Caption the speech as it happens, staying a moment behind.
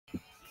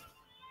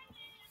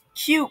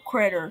Cute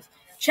Critters,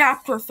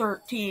 Chapter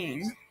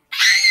 13.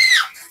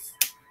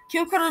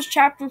 Cute Critters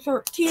Chapter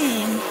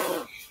 13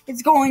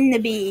 is going to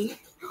be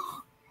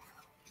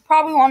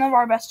probably one of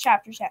our best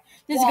chapters yet.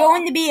 There's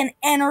going to be an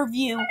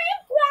interview.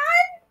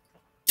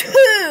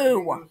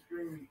 2!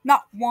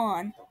 Not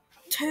 1,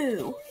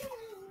 2.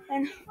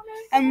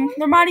 And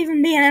there might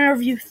even be an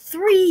interview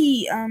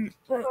 3,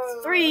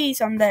 3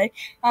 someday.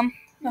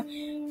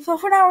 So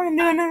for now we're gonna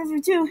do an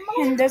interview 2,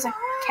 and there's a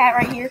cat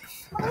right here.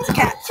 There's a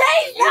cat.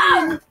 Chase,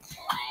 no!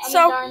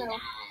 So,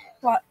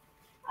 what?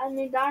 I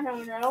need Dino,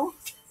 no.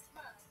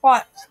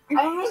 What?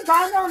 I need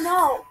Dino,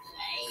 no.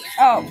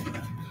 Oh.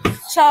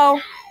 So,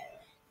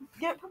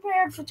 get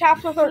prepared for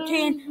chapter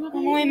 13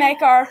 when we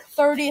make our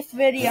 30th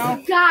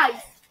video.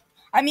 Guys.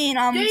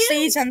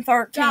 Season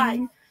 13. Guys,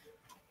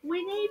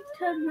 we need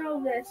to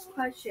know this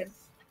question.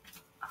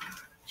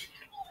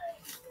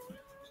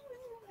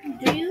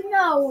 Do you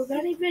know of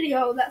any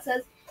video that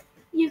says,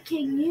 "You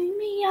can use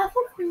me up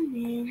for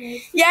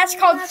cleaning"? Yeah, it's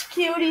called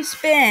Cutie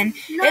Spin.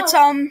 No. It's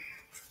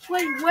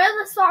Wait,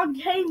 where the song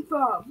came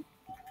from?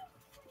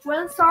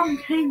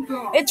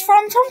 It's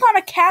from some kind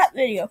of cat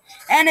video,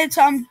 and it's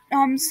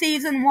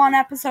season 1,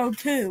 episode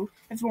 2.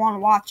 If you want to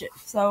watch it.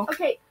 So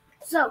okay,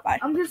 so bye.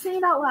 I'm just saying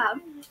it out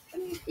loud.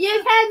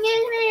 You can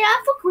use me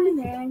up for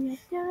cleaning.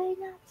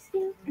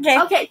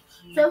 Okay.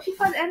 So if you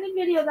find any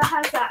video that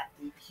has that,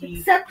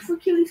 except for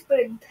Cutie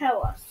Spin,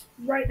 tell us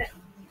right now.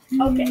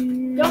 Okay,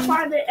 go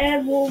find it,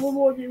 and we'll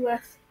reward you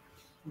with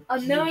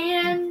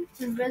 1,000,000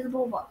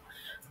 invisible bucks.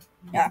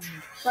 Yeah.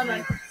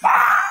 Bye-bye.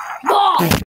 Bye.